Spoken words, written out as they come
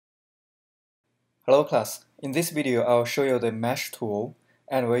Hello class, in this video I'll show you the mesh tool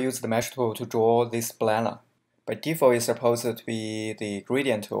and we'll use the mesh tool to draw this banana. By default it's supposed to be the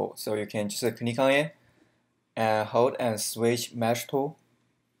gradient tool, so you can just click on it and hold and switch mesh tool.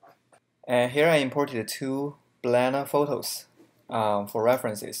 And here I imported two banana photos for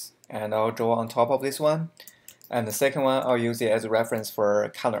references, and I'll draw on top of this one, and the second one I'll use it as a reference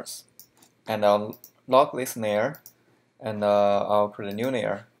for colors. And I'll lock this layer and I'll create a new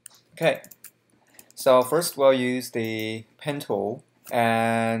layer. Okay. So first we'll use the pen tool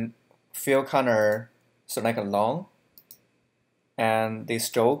and fill color select long, and the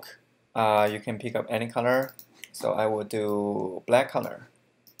stroke you can pick up any color, so I will do black color.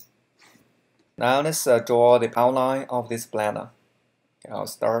 Now let's draw the outline of this banana. Okay, I'll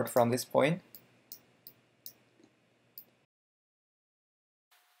start from this point.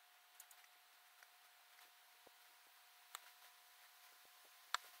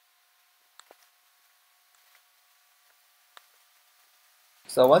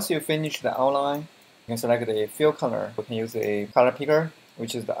 So once you finish the outline, you can select the fill color. We can use a color picker,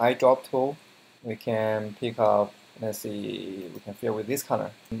 which is the eyedrop tool. We can pick up, let's see, we can fill with this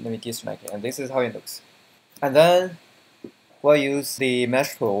color. Let me deselect it, and this is how it looks. And then we'll use the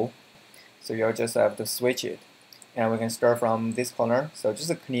mesh tool. So you'll just have to switch it. And we can start from this corner. So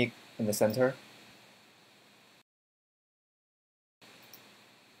just click in the center.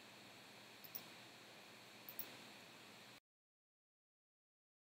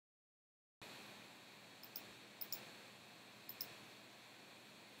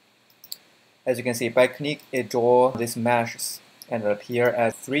 As you can see, by click, it draws these meshes and appear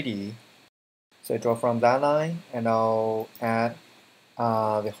as 3D. So I draw from that line, and I'll add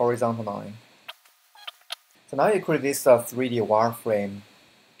the horizontal line. So now you create this 3D wireframe,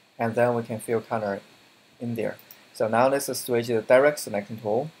 and then we can fill color in there. So now let's switch to the direct selection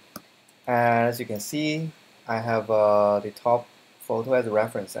tool. And as you can see, I have the top photo as a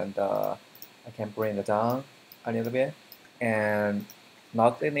reference, and I can bring it down a little bit and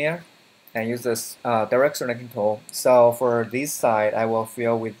knock it there and use this direct selection tool. So for this side, I will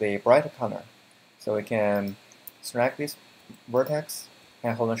fill with the brighter color. So we can select this vertex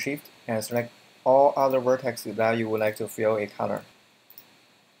and hold on Shift and select all other vertices that you would like to fill a color.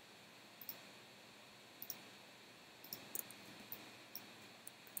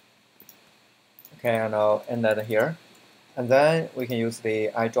 Okay, and I'll end that here. And then we can use the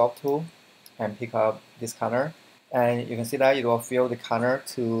eyedrop tool and pick up this color. And you can see that it will fill the color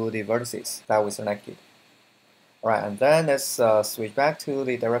to the vertices that we selected. Alright, and then let's switch back to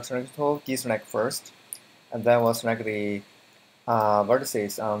the direct selection tool, deselect first. And then we'll select the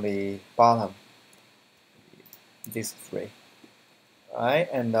vertices on the bottom, these three. Alright,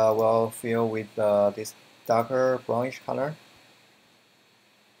 and we'll fill with this darker brownish color.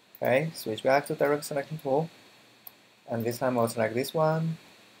 Okay, switch back to direct selection tool, and this time I'll select this one,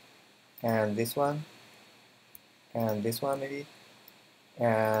 and this one, and this one maybe,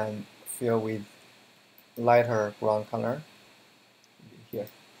 and fill with lighter brown color here.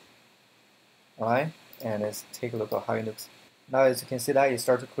 Alright, and let's take a look at how it looks. Now as you can see that you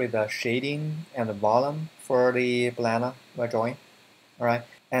start to create the shading and the volume for the banana we're drawing. Alright,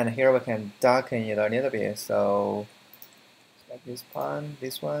 and here we can darken it a little bit, so like this one,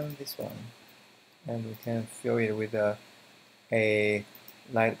 this one, this one, and we can fill it with a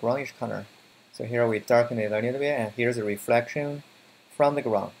light brownish color. So here we darken it a little bit, and here's a reflection from the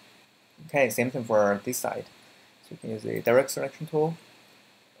ground. Okay, same thing for this side. So we can use the direct selection tool,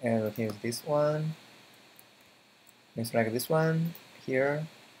 and we can use this one. We can select this one here,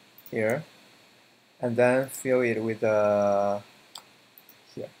 here, and then fill it with here.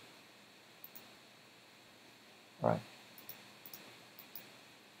 All right.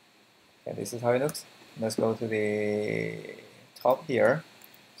 Okay, this is how it looks. Let's go to the top here.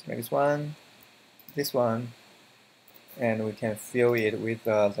 Select this one, and we can fill it with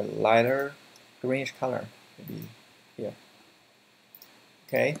the lighter greenish color, maybe here.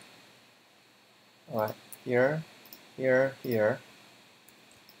 Okay. All right, here, here, here,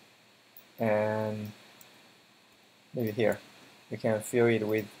 and maybe here. We can fill it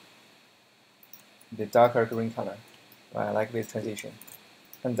with the darker green color. Right, I like this transition.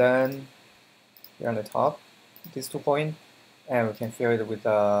 And then here on the top, these 2 points, and we can fill it with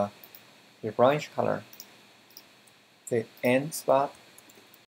the brownish color. The end spot,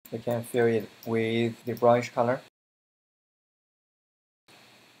 we can fill it with the brownish color.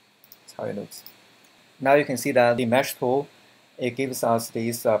 That's how it looks. Now you can see that the mesh tool, it gives us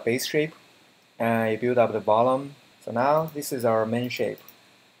this base shape, and it builds up the volume. So now this is our main shape,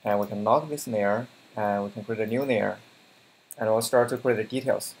 and we can lock this layer, and we can create a new layer, and we'll start to create the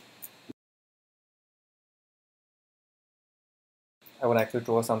details. I would like to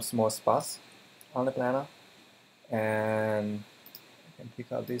draw some small spots on the planner, and I can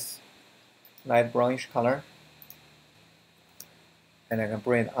pick up this light brownish color, and I can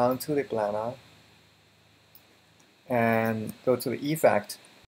bring it onto the planner and go to the effect,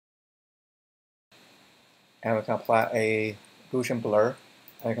 and we can apply a Gaussian blur,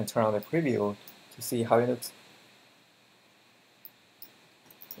 and I can turn on the preview to see how it looks.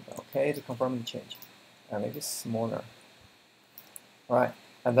 Okay, to confirm the change, and make it smaller. All right,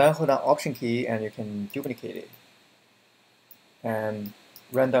 and then hold down Option key, and you can duplicate it and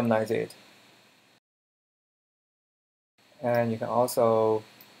randomize it. And you can also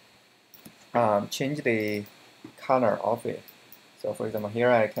change the color of it. So for example, here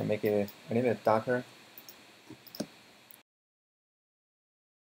I can make it a little bit darker.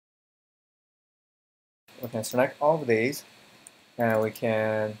 We can select all of these, and we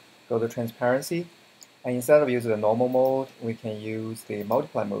can go to transparency. And instead of using the normal mode, we can use the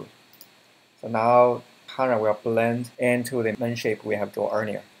multiply mode. So now color will blend into the main shape we have drawn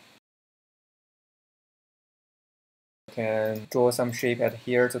earlier. We can draw some shape at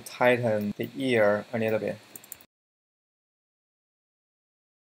here to tighten the ear a little bit.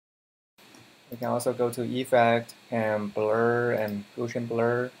 We can also go to Effect and Blur and Gaussian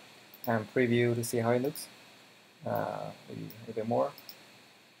Blur and Preview to see how it looks. Maybe a little bit more.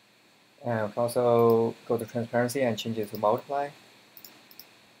 And we can also go to Transparency and change it to Multiply.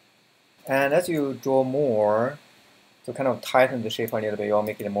 And as you draw more, to kind of tighten the shape a little bit, you'll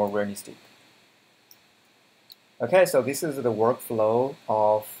make it more realistic. Okay, so this is the workflow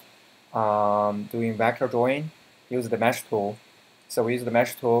of doing vector drawing. Use the mesh tool. So we use the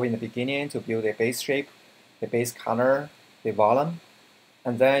mesh tool in the beginning to build a base shape, the base color, the volume,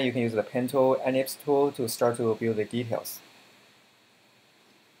 and then you can use the pen tool and ellipse tool to start to build the details.